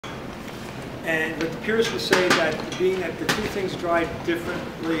But the purists will say that being that the two things dry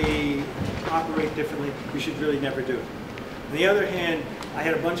differently, operate differently, you should really never do it. On the other hand, I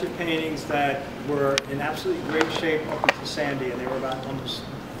had a bunch of paintings that were in absolutely great shape up until Sandy, and they were about almost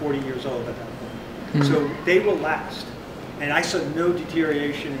 40 years old at that point. So they will last. And I saw no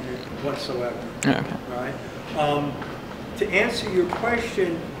deterioration in it whatsoever. Okay. Right? To answer your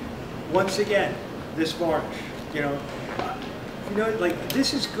question, once again, this varnish, like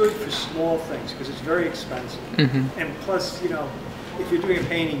this is good for small things because it's very expensive. And plus, if you're doing a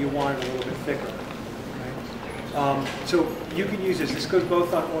painting, you want it a little bit thicker. Right? So you can use this. This goes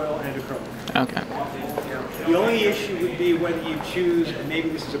both on oil and acrylic. Okay. The only issue would be whether you choose, and maybe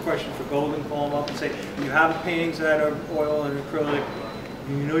this is a question for Golden, call them up and say, you have paintings that are oil and acrylic,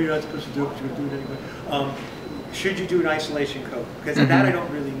 you're not supposed to do it, but you're going to do it anyway. Should you do an isolation coat? Because that I don't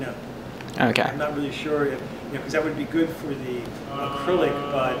really know. Okay. I'm not really sure if, because that would be good for the acrylic,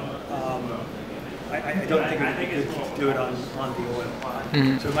 but I don't think it would be good to do it on the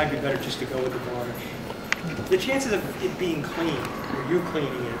oil. So it might be better just to go with the varnish. The chances of it being clean, or you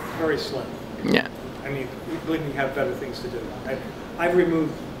cleaning it, is very slim. Yeah. I mean, believe me, you have better things to do. I've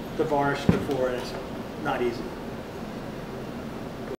removed the varnish before, and it's not easy.